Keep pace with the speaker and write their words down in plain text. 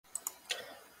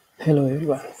Hello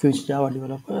everyone, future Java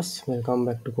developers. Welcome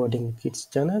back to Coding with Kids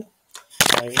channel.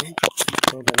 I am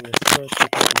programming expert with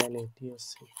more than 8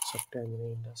 years in software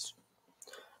engineering industry.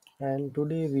 And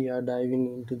today we are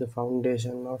diving into the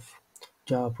foundation of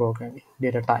Java programming,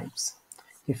 data types.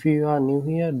 If you are new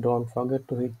here, don't forget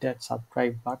to hit that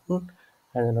subscribe button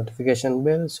and the notification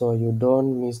bell so you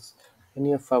don't miss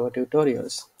any of our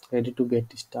tutorials. Ready to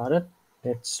get started?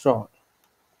 Let's roll.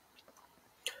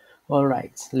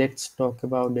 Alright, let's talk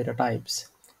about data types.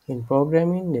 In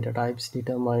programming, data types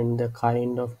determine the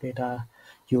kind of data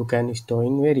you can store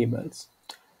in variables.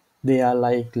 They are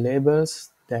like labels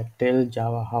that tell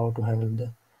Java how to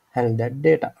handle that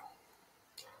data.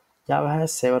 Java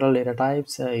has several data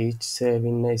types, each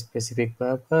serving a specific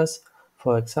purpose.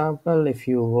 For example, if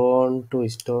you want to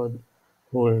store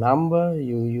whole number,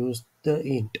 you use the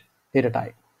int data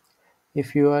type.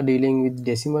 If you are dealing with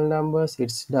decimal numbers,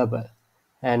 it's double,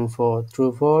 and for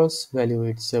true-false value,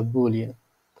 it's a boolean.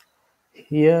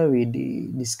 Here we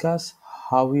discuss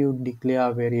how you declare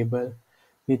a variable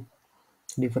with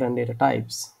different data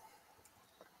types.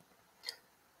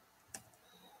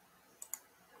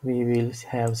 We will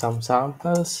have some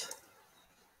samples.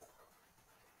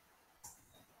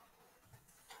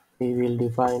 We will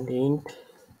define int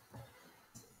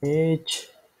age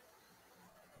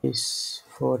is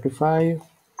 45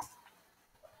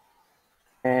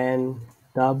 and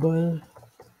double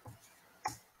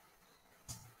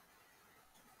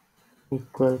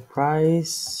equal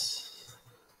price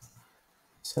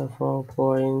so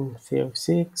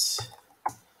 4.56,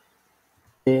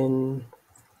 then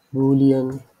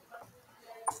boolean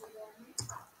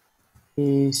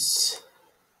is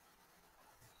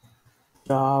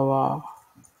Java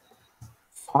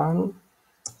fun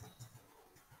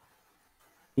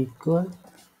equal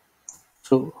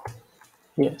true.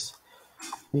 Yes,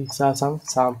 these are some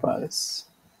samples.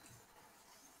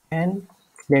 And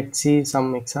let's see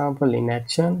some example in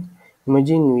action.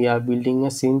 Imagine we are building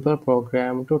a simple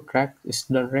program to track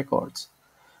student records.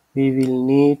 We will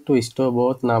need to store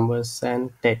both numbers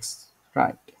and text,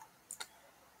 right?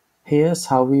 Here's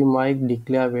how we might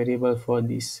declare variable for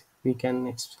this. We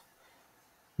can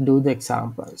do the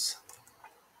examples.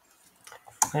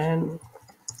 And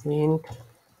int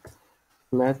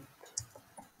math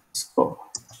score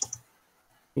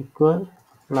equal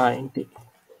 90.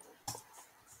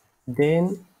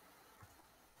 Then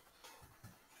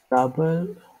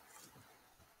double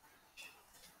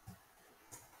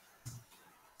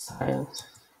science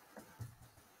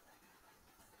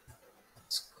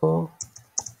score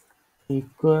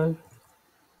equal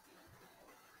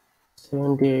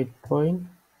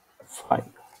 78.5.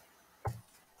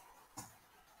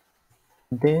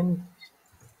 Then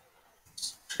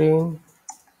string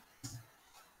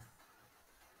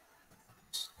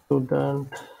student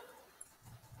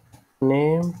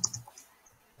name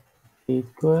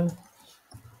equal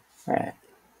and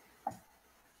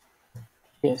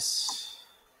yes.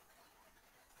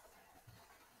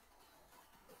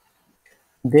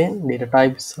 Then data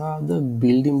types are the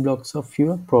building blocks of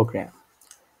your program.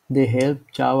 They help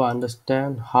Java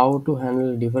understand how to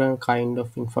handle different kind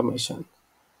of information.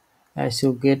 As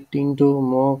you get into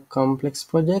more complex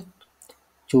project,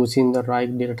 choosing the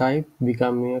right data type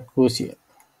becomes crucial.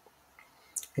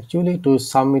 Actually, to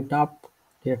sum it up,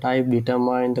 data type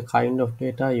determine the kind of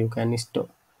data you can store,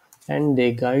 and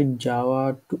they guide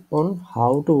Java on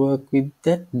how to work with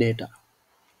that data.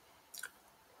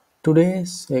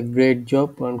 Today's a great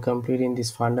job on completing this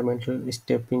fundamental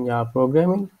step in Java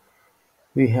programming.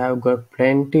 We have got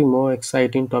plenty more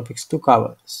exciting topics to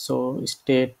cover, so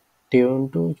stay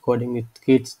tuned to Coding with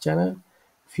Kids channel.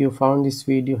 If you found this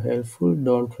video helpful,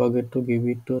 don't forget to give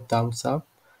it a thumbs up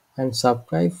and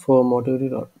subscribe for more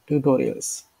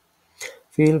tutorials.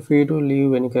 Feel free to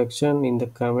leave any question in the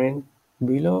comment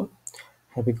below.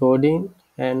 Happy coding,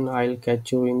 and I'll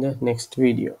catch you in the next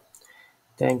video.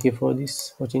 Thank you for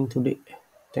this watching today.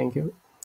 Thank you.